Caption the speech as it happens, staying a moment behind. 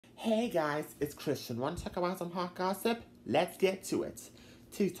Hey guys, it's Christian. Want to talk about some hot gossip? Let's get to it.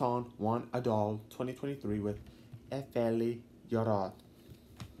 Teton won a doll 2023 with Efeli Yorad.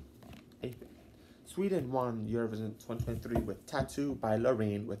 Sweden won Eurovision 2023 with Tattoo by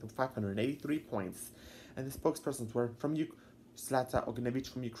Lorraine with 583 points. And the spokespersons were from Zlata Ognevich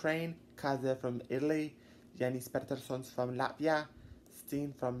from Ukraine, Kaze from Italy, Yanis Petersons from Latvia,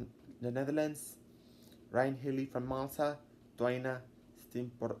 Steen from the Netherlands, Ryan Hilly from Malta, Doina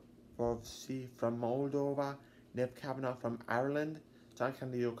Stimpovci from Moldova, Nev Kavanagh from Ireland, John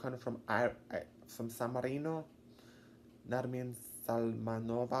Kennedy O'Connor from San Marino, Narmin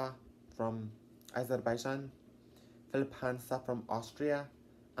Salmanova from Azerbaijan, Philip Hansa from Austria,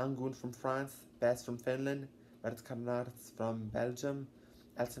 Angun from France, Bess from Finland, Bert Karnarts from Belgium,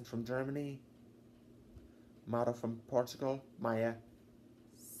 Elton from Germany, Maro from Portugal, Maya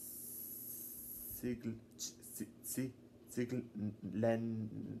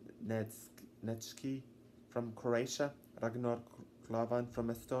Siglenetsky from Croatia, Ragnar Klavan from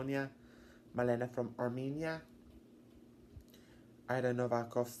Estonia, Malena from Armenia, Ida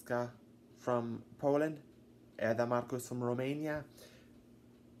Novakovska from Poland, Eda Marcus from Romania,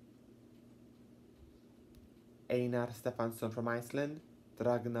 Einar Stefansson from Iceland,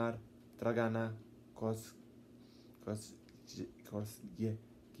 Dragana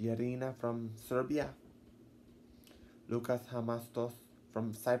Gierina from Serbia, Lucas Hamastos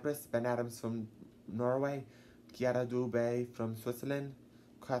from Cyprus, Ben Adams from Norway, Chiara Dubé from Switzerland,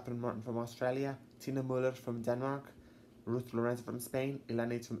 Catherine Martin from Australia, Tina Muller from Denmark, Ruth Lorenz from Spain,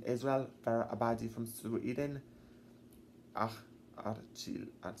 Ilanich from Israel, Farah Abadi from Sweden, Archil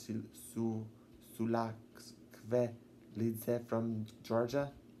Sulakve Lidze from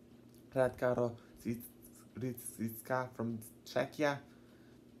Georgia, Radkaro Rizitska from Czechia,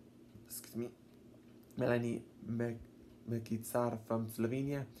 Melanie Mekitsar from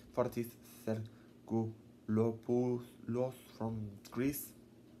Slovenia, Fortis Sergulopoulos from Greece,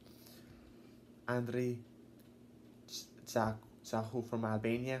 Andriy Chahu from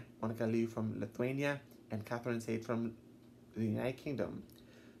Albania, Monica Liu from Lithuania, and Catherine Tate from the United Kingdom.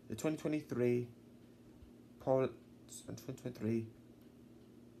 The 2023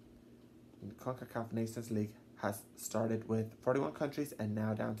 CONCACAF Nations League has started with 41 countries and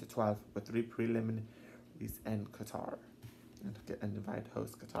now down to 12 with 3 preliminaries and Qatar and invite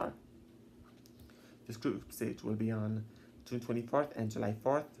host Qatar. This group stage will be on June 24th and July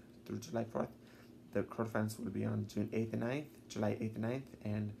 4th through July 4th. The quarterfinals will be on June 8th and 9th, July 8th and 9th,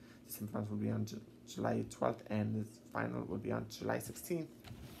 and the semifinals will be on July 12th, and the final will be on July 16th.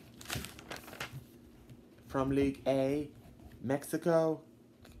 From League A, Mexico,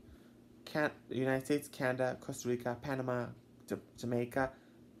 United States, Canada, Costa Rica, Panama, Jamaica,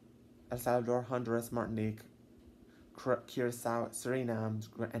 El Salvador, Honduras, Martinique, Curacao, Suriname,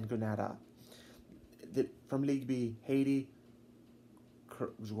 and Grenada. From League B, Haiti,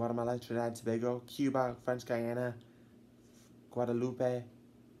 Guatemala, Trinidad and Tobago, Cuba, French Guiana, Guadalupe,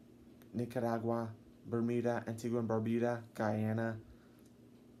 Nicaragua, Bermuda, Antigua and Barbuda, Guyana,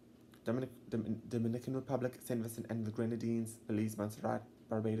 Dominican Republic, St. Vincent and the Grenadines, Belize, Montserrat,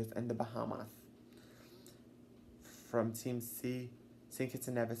 Barbados, and the Bahamas. From Team C, St. Kitts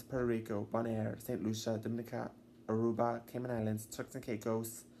and Nevis, Puerto Rico, Bonaire, St. Lucia, Dominica, Aruba, Cayman Islands, Turks and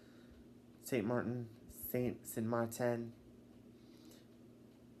Caicos, St. Martin, Saint Martin,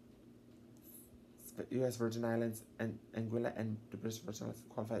 U.S. Virgin Islands, and Anguilla and the British Virgin Islands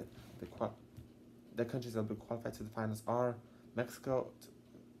qualified. The countries that will be qualified to the finals are Mexico.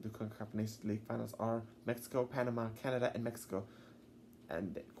 The CONCACAF Nations League finals are Mexico, Panama, Canada, and Mexico,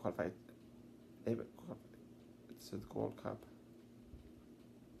 and they qualified. They qualified to the Gold Cup,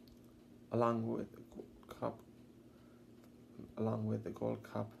 along with the Gold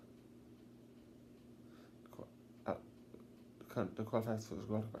Cup. The qualifiers for the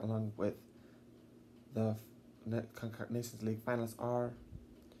Gold Cup, along with the CONCACAF Nations League finals are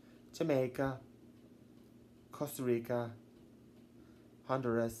Jamaica, Costa Rica,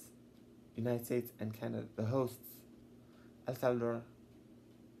 Honduras, United States, and Canada. The hosts, El Salvador,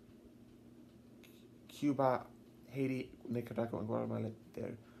 Cuba, Haiti, Nicaragua, and Guatemala.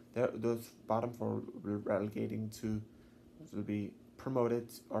 Those bottom four relegating to will be promoted.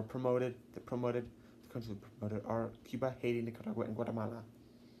 The countries promoted are Cuba, Haiti, Nicaragua, and Guatemala.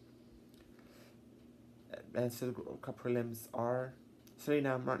 And so the Cup prelims are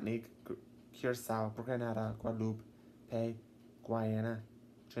Suriname, Martinique, Curacao, Grenada, Guadeloupe, Guyana,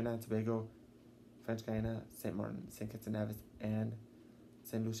 Trinidad and Tobago, French Guiana, St. Martin, St. Kitts and Nevis, and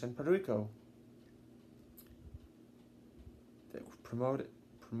St. Lucia and Puerto Rico. They promoted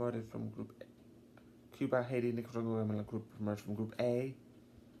from Group A. Cuba, Haiti, Nicaragua, and Group promoted from Group A.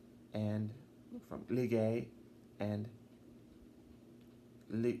 from League A and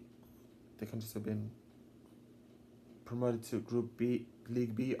League. The countries have been promoted to Group B,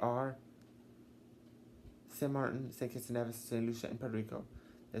 League BR. St. Martin, St. Kitts and Nevis, St. Lucia, and Puerto Rico.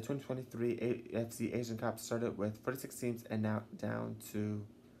 The 2023 AFC Asian Cup started with 46 teams and now down to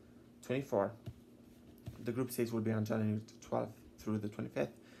 24. The group stage will be on January 12th through the 25th.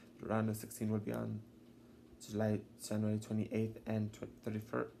 The round of 16 will be on January 28th and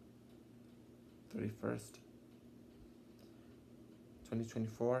 31st,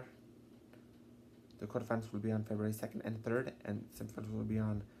 2024. The quarterfinals will be on February 2nd and 3rd, and semifinals will be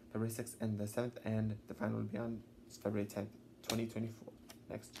on February 6th and the 7th, and the final will be on February 10th, 2024.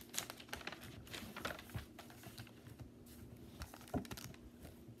 Next.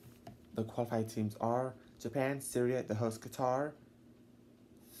 The qualified teams are Japan, Syria, the host Qatar,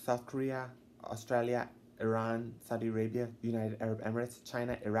 South Korea, Australia, Iran, Saudi Arabia, United Arab Emirates,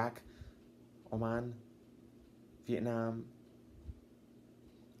 China, Iraq, Oman, Vietnam,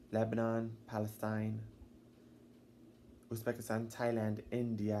 Lebanon, Palestine, Uzbekistan, Thailand,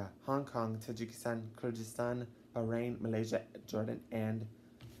 India, Hong Kong, Tajikistan, Kyrgyzstan, Bahrain, Malaysia, Jordan, and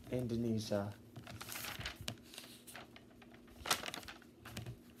Indonesia.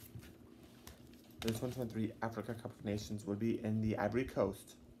 The 2023 Africa Cup of Nations will be in the Ivory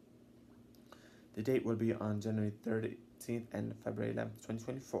Coast. The date will be on January 13th and February 11th,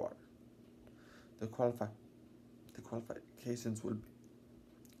 2024. The qualifications will be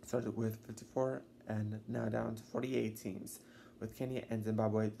started with 54 and now down to 48 teams, with Kenya and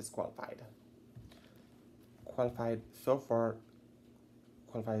Zimbabwe disqualified. The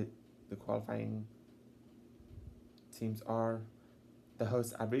qualifying teams are the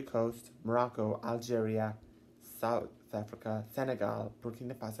host Ivory Coast, Morocco, Algeria, South Africa, Senegal,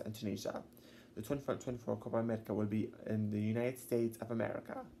 Burkina Faso, and Tunisia. The 2024 Copa America will be in the United States of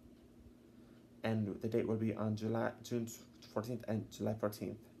America, and the date will be on June 14th and July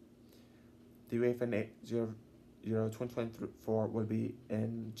 14th. The UEFA Euro 2024 will be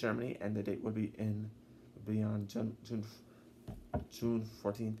in Germany, and the date will be on June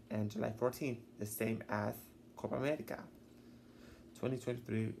 14th and July 14th, the same as Copa America. The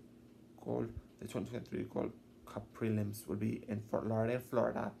 2023 Gold Cup prelims will be in Fort Lauderdale,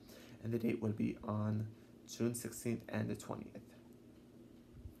 Florida, and the date will be on June 16th and the 20th.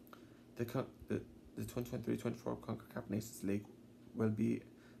 The 2023-24 CONCACAF Nations League will be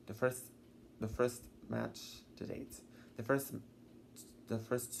the first match to date. The first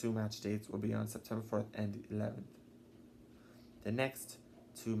two match dates will be on September 4th and 11th. The next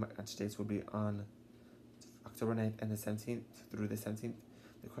two match dates will be on October 9th and the 17th through the 17th.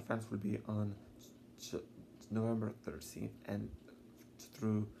 The quarterfinals will be on November 13th and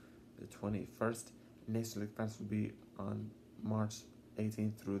through the 21st. National League finals will be on March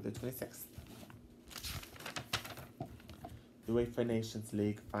 18th through the 26th. The UEFA Nations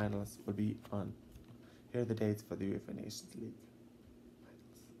League finals will be on. Here are the dates for the UEFA Nations League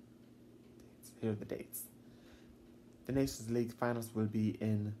finals. Here are the dates. The Nations League finals will be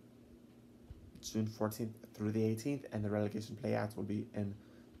in June 14th through the 18th, and the relegation playouts will be in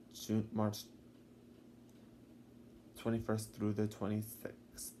March 21st through the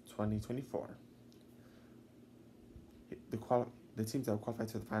 26th, 2024. The teams that are qualified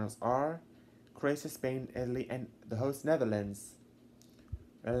to the finals are Croatia, Spain, Italy, and the host Netherlands.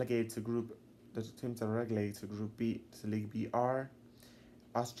 The teams that are relegated to Group B to League BR: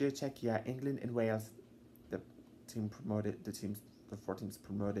 Austria, Czechia, England, and Wales. The four teams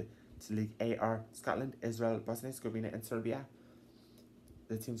promoted to League A are Scotland, Israel, Bosnia and Herzegovina, and Serbia.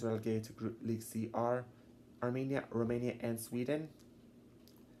 The teams relegated to Group League C are Armenia, Romania, and Sweden.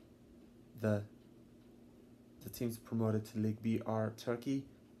 The teams promoted to League B are Turkey,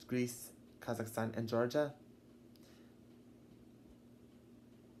 Greece, Kazakhstan, and Georgia.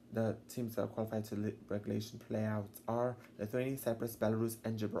 The teams that are qualified to relegation playouts are Lithuania, Cyprus, Belarus,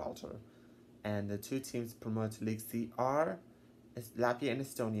 and Gibraltar. And the two teams promoted to League C are Latvia and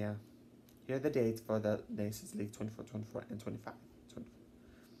Estonia. Here are the dates for the Nations League 24-24 and 25-24.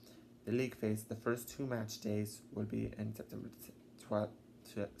 The league phase, the first two match days will be in September 12th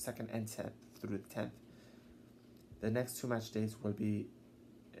to 2nd and 10th through the 10th. The next two match days will be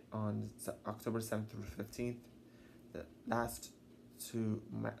on October 7th through 15th. The last two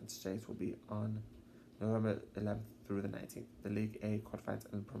match days will be on November 11th through the 19th. The League A quarterfinals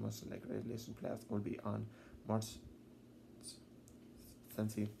and promotion leg relegation playoffs will be on March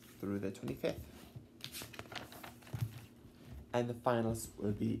 17th through the 25th. And the finals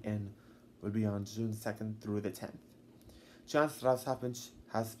will be on June 2nd through the 10th. John Strauss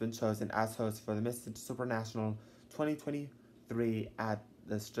has been chosen as host for the Mr. Supranational 2023 at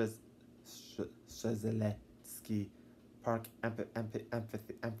the Strzelecki Park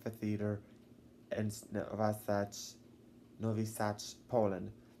Amphitheater in Novi Sad,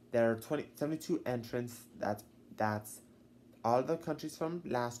 Poland. There are 72 entrants. That's all the countries from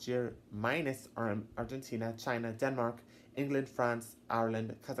last year, minus Argentina, China, Denmark, England, France,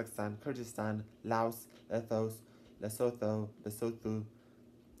 Ireland, Kazakhstan, Kyrgyzstan, Laos, Lesotho,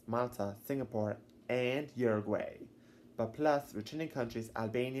 Malta, Singapore, and Uruguay. But plus returning countries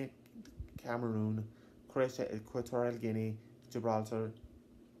Albania, Cameroon, Croatia, Equatorial Guinea, Gibraltar,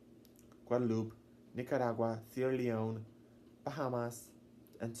 Guadeloupe, Nicaragua, Sierra Leone, Bahamas,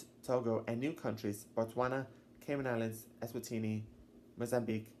 and Togo, and new countries Botswana, Cayman Islands, Eswatini,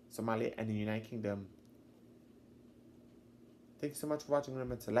 Mozambique, Somalia, and the United Kingdom. Thank you so much for watching.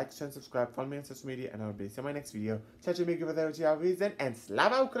 Remember to like, share, and subscribe. Follow me on social media, and I'll be seeing my next video. Ciao, ciao, and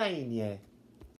Slava Ukraini!